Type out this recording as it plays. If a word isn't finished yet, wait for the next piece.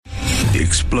The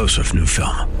explosive new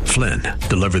film, Flynn,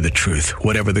 deliver the truth,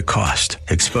 whatever the cost,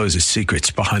 exposes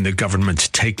secrets behind the government's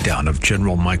takedown of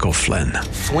General Michael Flynn.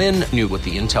 Flynn knew what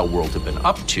the intel world had been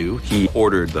up to. He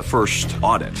ordered the first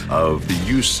audit of the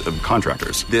use of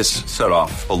contractors. This set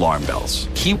off alarm bells.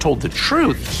 He told the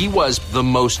truth. He was the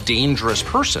most dangerous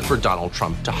person for Donald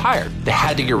Trump to hire. They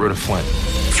had to get rid of Flynn.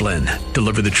 Flynn,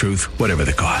 deliver the truth, whatever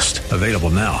the cost. Available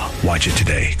now. Watch it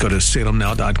today. Go to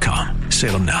salemnow.com.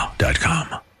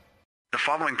 salemnow.com. The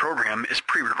following program is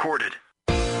pre-recorded.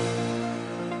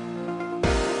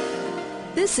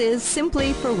 This is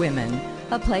Simply for Women,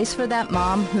 a place for that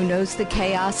mom who knows the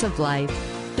chaos of life,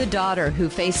 the daughter who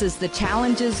faces the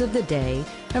challenges of the day,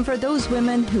 and for those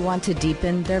women who want to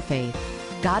deepen their faith.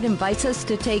 God invites us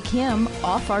to take Him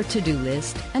off our to-do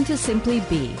list and to simply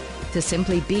be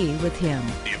with Him.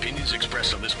 The opinions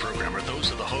expressed on this program are those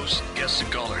of the hosts, guests,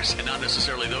 and callers, and not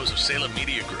necessarily those of Salem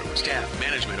Media Group, staff,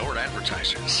 management, or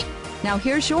advertisers. Now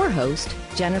here's your host,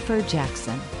 Jennifer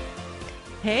Jackson.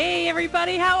 Hey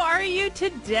everybody, how are you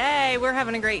today? We're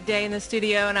having a great day in the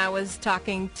studio, and I was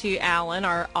talking to Alan,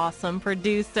 our awesome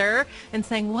producer, and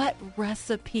saying, what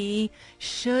recipe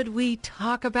should we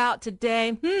talk about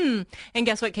today? And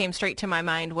guess what came straight to my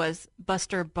mind was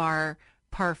Buster Bar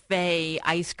Parfait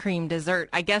ice cream dessert.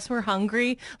 I guess we're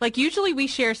hungry. Like usually we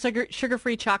share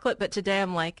sugar-free chocolate, but today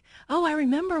I'm like, oh, I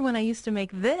remember when I used to make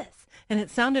this. And it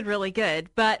sounded really good.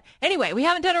 But anyway, we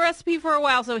haven't done a recipe for a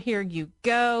while, so here you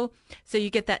go. So you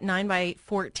get that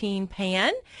 9x14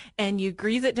 pan, and you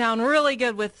grease it down really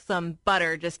good with some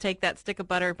butter. Just take that stick of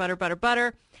butter,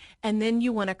 butter. And then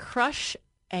you want to crush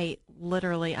a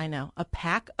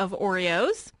pack of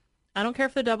Oreos. I don't care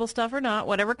if they're double stuff or not,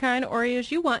 whatever kind of Oreos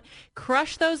you want.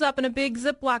 Crush those up in a big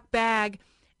Ziploc bag,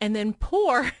 and then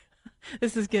pour,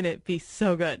 this is going to be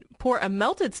so good, pour a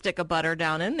melted stick of butter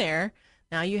down in there.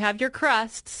 Now you have your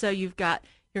crust, so you're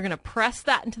going to press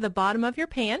that into the bottom of your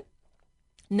pan.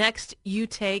 Next, you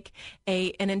take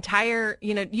an entire,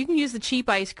 you can use the cheap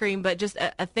ice cream, but just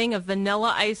a thing of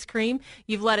vanilla ice cream.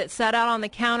 You've let it set out on the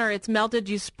counter. It's melted.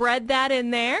 You spread that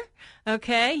in there.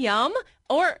 Okay, yum.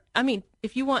 Or,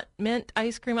 if you want mint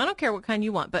ice cream, I don't care what kind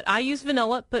you want, but I use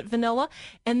vanilla,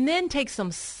 and then take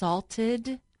some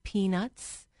salted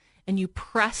peanuts, and you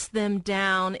press them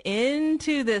down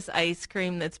into this ice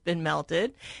cream that's been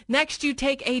melted. Next, you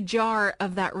take a jar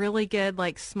of that really good,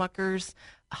 like Smucker's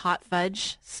hot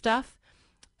fudge stuff,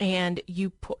 and you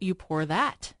pour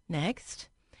that next.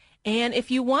 And if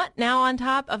you want, now on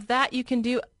top of that, you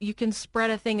can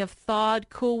spread a thing of thawed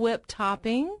Cool Whip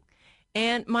topping.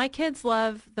 And my kids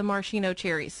love the maraschino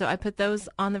cherries, so I put those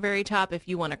on the very top. If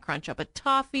you want to crunch up a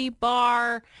toffee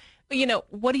bar,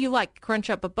 what do you like? Crunch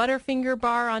up a Butterfinger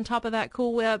bar on top of that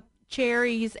Cool Whip,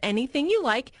 cherries, anything you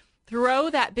like. Throw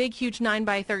that big, huge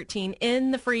 9x13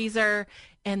 in the freezer,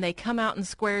 and they come out in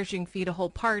squares. You can feed a whole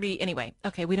party. Anyway,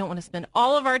 okay, we don't want to spend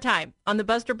all of our time on the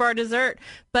Buster Bar dessert,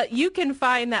 but you can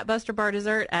find that Buster Bar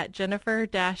dessert at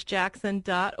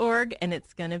jennifer-jackson.org, and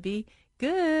it's going to be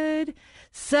good.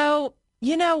 So,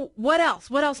 what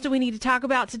else? What else do we need to talk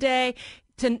about today?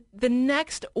 The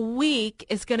next week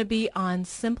is going to be on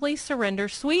Simply Surrender,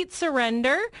 Sweet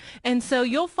Surrender. And so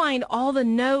you'll find all the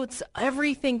notes,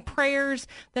 everything, prayers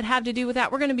that have to do with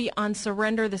that. We're going to be on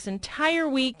surrender this entire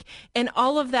week, and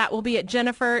all of that will be at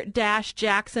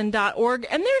jennifer-jackson.org.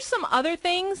 And there's some other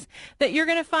things that you're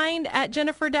going to find at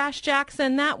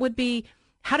Jennifer-Jackson. That would be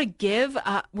how to give.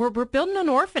 We're building an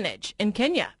orphanage in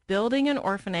Kenya,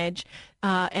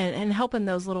 and helping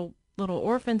those little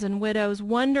orphans and widows.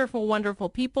 Wonderful, wonderful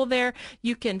people there.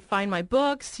 You can find my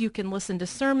books. You can listen to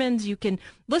sermons. You can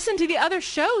listen to the other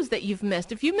shows that you've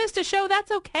missed. If you missed a show,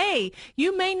 that's okay.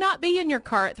 You may not be in your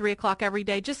car at 3 o'clock every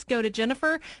day. Just go to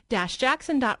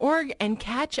jennifer-jackson.org and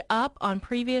catch up on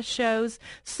previous shows.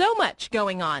 So much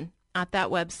going on at that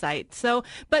website.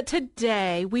 But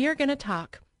today we are going to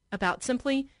talk about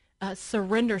simply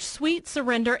surrender, sweet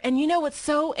surrender. And what's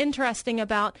so interesting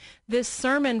about this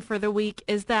sermon for the week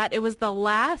is that it was the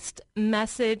last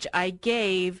message I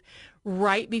gave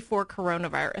right before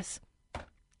coronavirus.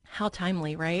 How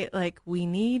timely, right? Like, we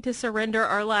need to surrender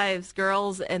our lives,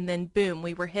 girls. And then boom,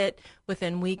 we were hit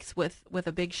within weeks with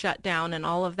a big shutdown and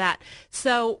all of that.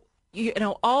 So,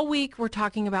 all week we're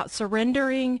talking about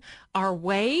surrendering our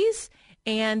ways.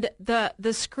 And the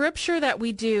scripture that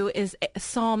we do is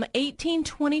Psalm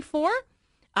 18:24.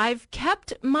 I've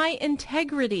kept my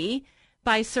integrity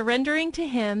by surrendering to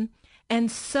Him, and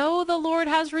so the Lord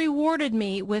has rewarded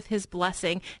me with His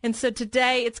blessing. And so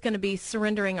today it's going to be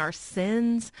surrendering our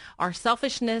sins, our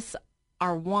selfishness,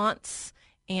 our wants,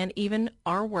 and even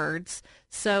our words.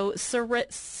 So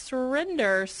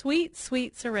surrender, sweet,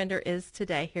 sweet surrender is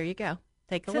today. Here you go.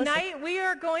 Take a listen. Tonight we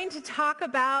are going to talk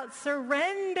about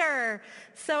surrender.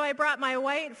 So I brought my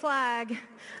white flag,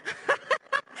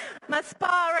 my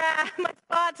spa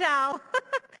towel.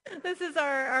 This is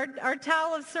our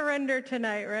towel of surrender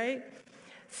tonight, right?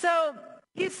 So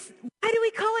why do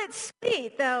we call it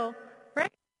sweet, though,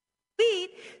 right?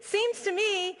 Sweet seems to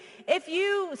me if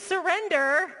you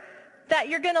surrender that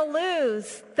you're going to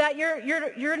lose, that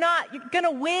you're not going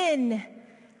to win.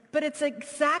 But it's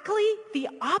exactly the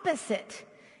opposite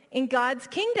in God's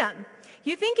kingdom.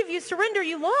 You think if you surrender,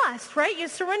 you lost, right? You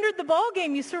surrendered the ball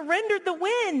game. You surrendered the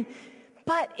win.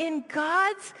 But in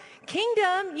God's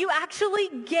kingdom, you actually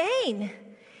gain.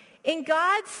 In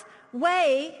God's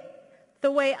way,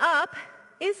 the way up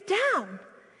is down.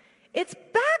 It's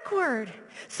backward.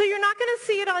 So you're not going to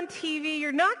see it on TV.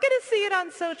 You're not going to see it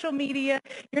on social media.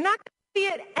 You're not going to see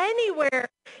it anywhere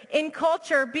in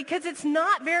culture because it's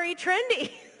not very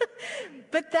trendy.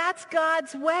 But that's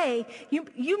God's way.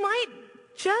 You might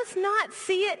just not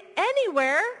see it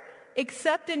anywhere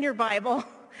except in your Bible.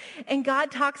 And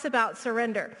God talks about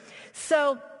surrender.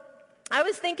 So I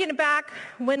was thinking back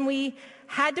when we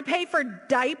had to pay for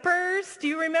diapers. Do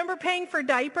you remember paying for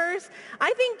diapers?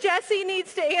 I think Jesse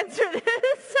needs to answer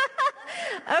this.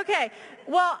 Okay.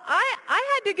 Well, I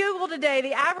had to Google today.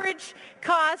 The average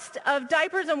cost of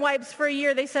diapers and wipes for a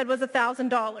year, they said, was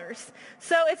 $1,000.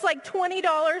 So it's like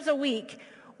 $20 a week.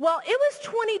 Well, it was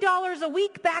 $20 a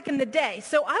week back in the day.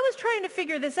 So I was trying to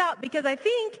figure this out because I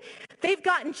think they've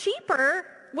gotten cheaper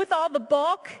with all the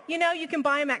bulk. You know, you can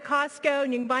buy them at Costco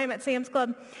and you can buy them at Sam's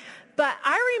Club. But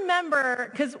I remember,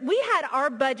 because we had our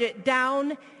budget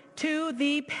down to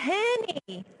the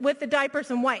penny with the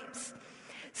diapers and wipes.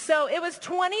 So it was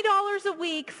 $20 a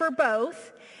week for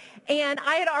both. And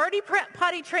I had already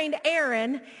potty trained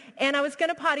Aaron, and I was going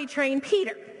to potty train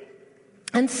Peter.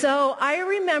 And so I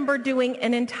remember doing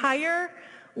an entire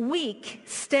week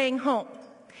staying home.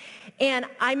 And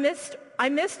I missed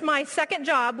my second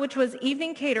job, which was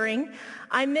evening catering.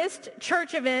 I missed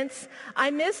church events.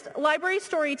 I missed library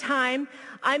story time.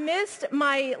 I missed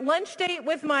my lunch date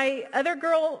with my other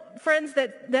girlfriends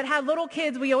that had little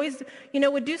kids. We always,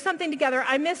 would do something together.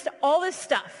 I missed all this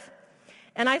stuff.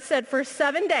 And I said, for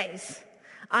 7 days,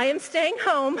 I am staying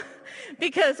home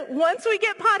because once we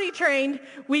get potty trained,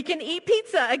 we can eat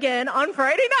pizza again on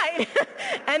Friday night.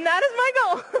 And that is my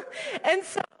goal. And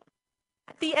so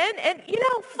at the end, and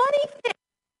funny thing,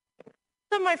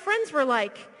 some of my friends were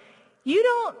like, you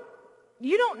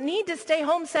don't need to stay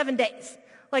home 7 days.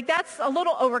 Like, that's a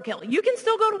little overkill. You can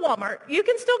still go to Walmart. You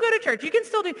can still go to church. You can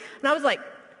still do. And I was like,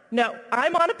 no,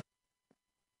 I'm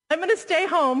going to stay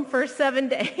home for 7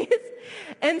 days.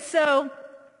 And so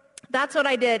that's what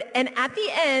I did. And at the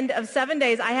end of 7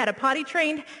 days, I had a potty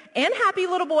trained and happy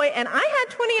little boy, and I had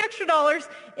 $20 extra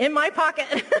in my pocket.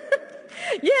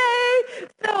 Yay!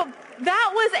 So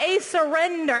that was a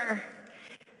surrender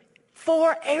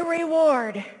for a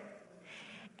reward.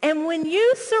 And when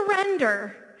you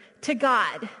surrender to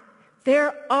God,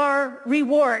 there are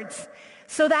rewards.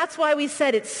 So that's why we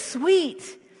said it's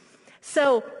sweet.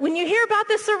 So when you hear about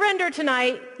the surrender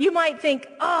tonight, you might think,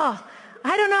 oh,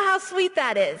 I don't know how sweet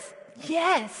that is.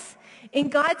 Yes, in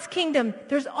God's kingdom,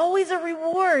 there's always a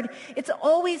reward. It's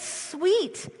always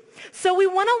sweet. So we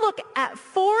want to look at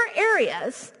 4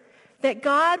 areas that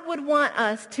God would want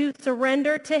us to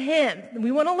surrender to him.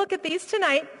 We want to look at these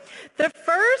tonight. The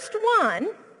first one,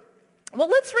 well,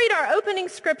 let's read our opening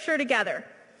scripture together.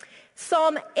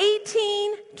 Psalm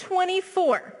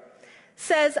 18:24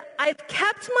 says, I've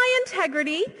kept my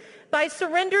integrity by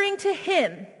surrendering to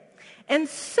him, and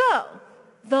so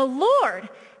the Lord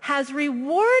has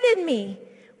rewarded me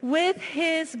with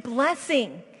his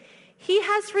blessing. He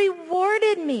has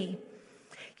rewarded me.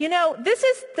 This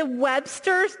is the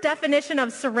Webster's definition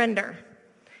of surrender.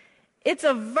 It's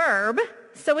a verb,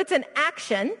 so it's an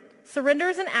action. Surrender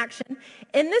is an action.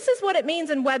 And this is what it means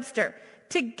in Webster: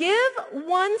 to give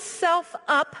oneself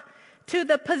up to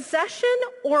the possession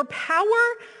or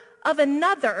power of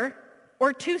another,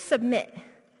 or to submit.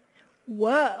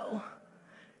 Whoa.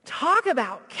 Talk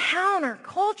about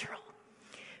countercultural.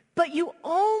 But you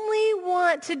only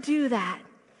want to do that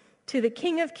to the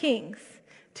King of Kings,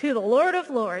 to the Lord of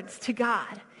Lords, to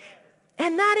God.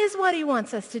 And that is what he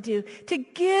wants us to do, to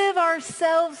give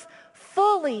ourselves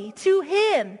fully to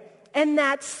him. And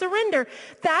that's surrender.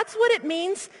 That's what it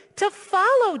means to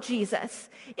follow Jesus.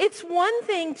 It's one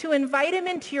thing to invite him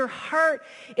into your heart.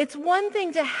 It's one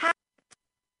thing to have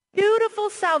beautiful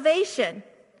salvation.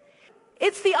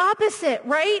 It's the opposite,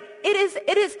 right?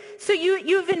 It is. So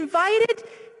you've invited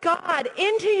God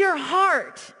into your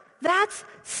heart. That's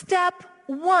step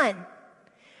one.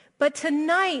 But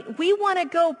tonight, we want to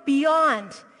go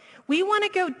beyond. we want to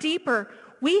go deeper,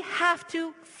 we have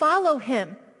to follow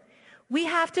him. We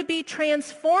have to be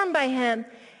transformed by him,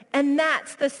 and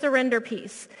that's the surrender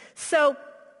piece. So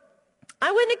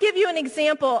I want to give you an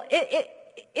example.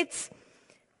 It's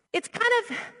kind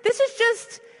of, this is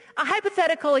just a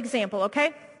hypothetical example,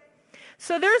 okay?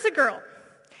 So there's a girl,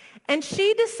 and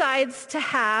she decides to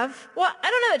have, well, I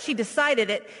don't know that she decided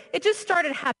it. It just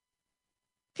started happening.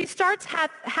 She starts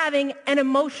having an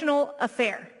emotional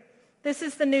affair. This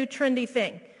is the new trendy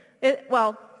thing.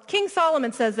 King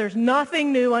Solomon says there's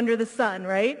nothing new under the sun,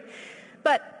 right?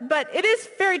 But it is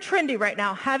very trendy right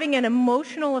now, having an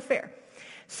emotional affair.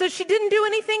 So she didn't do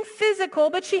anything physical,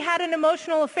 but she had an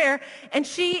emotional affair, and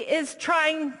she is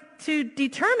trying to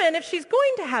determine if she's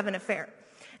going to have an affair.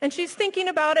 And she's thinking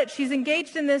about it. She's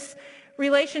engaged in this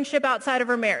relationship outside of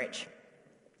her marriage.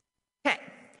 Okay.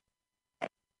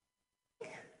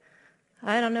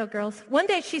 I don't know, girls. One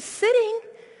day she's sitting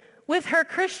with her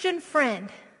Christian friend,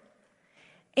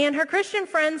 and her Christian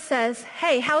friend says,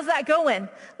 hey, how's that going?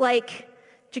 Like,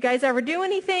 did you guys ever do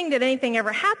anything? Did anything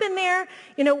ever happen there?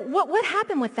 You know, what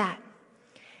happened with that?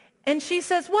 And she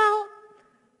says, well,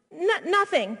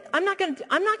 nothing. I'm not going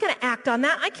to act on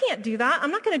that. I can't do that.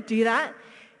 I'm not going to do that.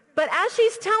 But as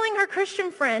she's telling her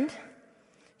Christian friend,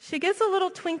 she gets a little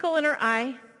twinkle in her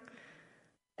eye.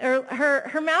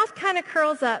 Her mouth kind of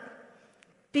curls up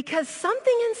because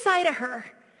something inside of her,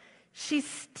 she's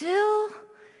still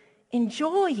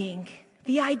enjoying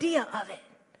the idea of it.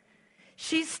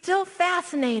 She's still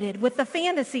fascinated with the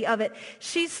fantasy of it.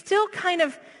 She's still kind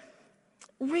of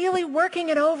really working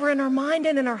it over in her mind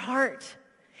and in her heart,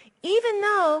 even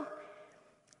though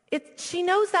she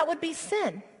knows that would be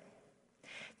sin.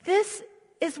 This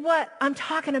is what I'm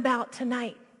talking about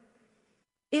tonight.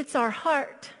 It's our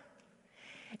heart.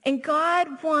 And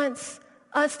God wants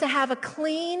us to have a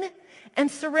clean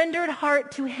and surrendered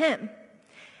heart to him.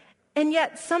 And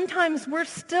yet sometimes we're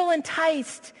still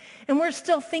enticed and we're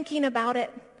still thinking about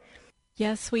it.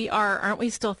 Yes, we are. Aren't we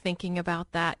still thinking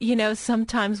about that? You know,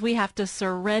 sometimes we have to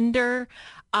surrender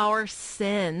our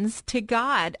sins to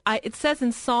God. It says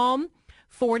in Psalm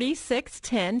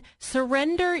 46:10,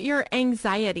 surrender your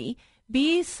anxiety,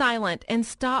 be silent, and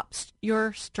stop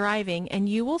your striving, and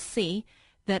you will see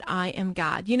that I am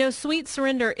God. You know, sweet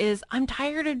surrender is, I'm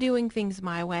tired of doing things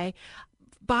my way,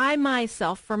 by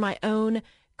myself, for my own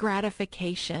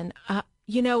gratification.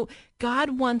 You know,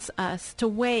 God wants us to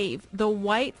wave the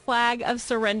white flag of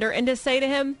surrender and to say to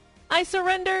him, I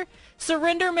surrender.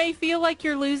 Surrender may feel like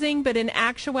you're losing, but in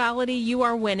actuality, you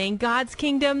are winning. God's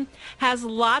kingdom has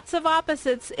lots of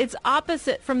opposites. It's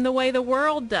opposite from the way the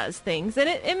world does things. And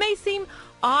it may seem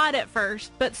odd at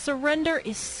first, but surrender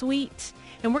is sweet.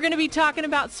 And we're going to be talking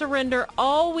about surrender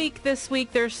all week this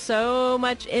week. There's so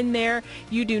much in there.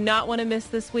 You do not want to miss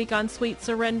this week on Sweet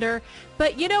Surrender.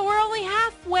 But, you know, we're only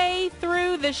halfway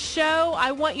through the show.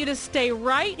 I want you to stay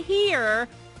right here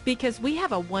because we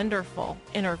have a wonderful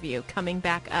interview coming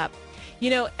back up. You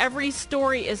know, every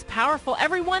story is powerful.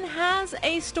 Everyone has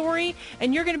a story,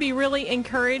 and you're going to be really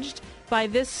encouraged by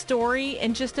this story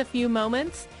in just a few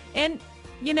moments. And,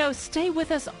 you know, stay with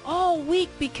us all week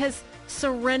because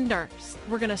surrender.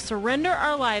 We're going to surrender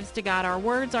our lives to God, our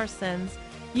words, our sins.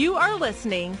 You are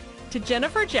listening to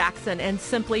Jennifer Jackson and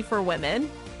Simply for Women.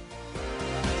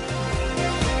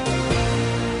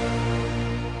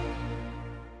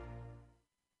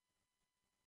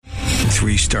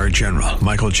 Three-star General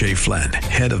Michael J. Flynn,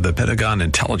 head of the Pentagon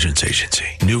Intelligence Agency,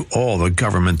 knew all the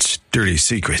government's dirty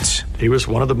secrets. He was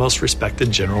one of the most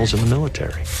respected generals in the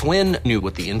military. Flynn knew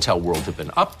what the intel world had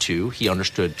been up to. He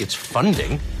understood its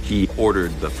funding. He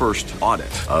ordered the first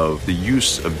audit of the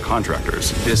use of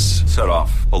contractors. This set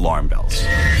off alarm bells.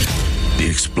 The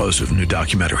explosive new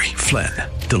documentary, Flynn,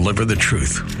 Deliver the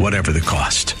Truth, Whatever the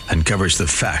Cost, uncovers the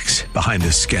facts behind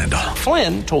this scandal.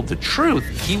 Flynn told the truth.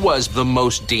 He was the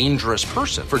most dangerous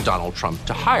person for Donald Trump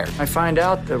to hire. I find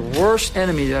out the worst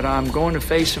enemy that I'm going to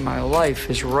face in my life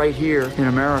is right here in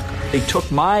America. They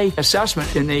took my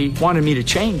assessment and they wanted me to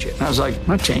change it. And I was like, I'm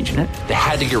not changing it. They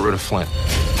had to get rid of Flynn.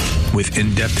 With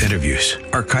in-depth interviews,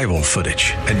 archival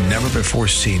footage, and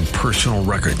never-before-seen personal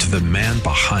records of the man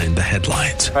behind the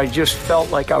headlines. I just felt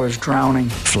like I was drowning.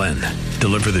 Flynn,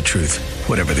 Deliver the Truth,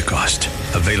 Whatever the Cost.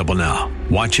 Available now.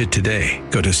 Watch it today.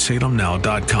 Go to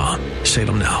salemnow.com.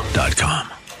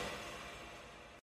 salemnow.com.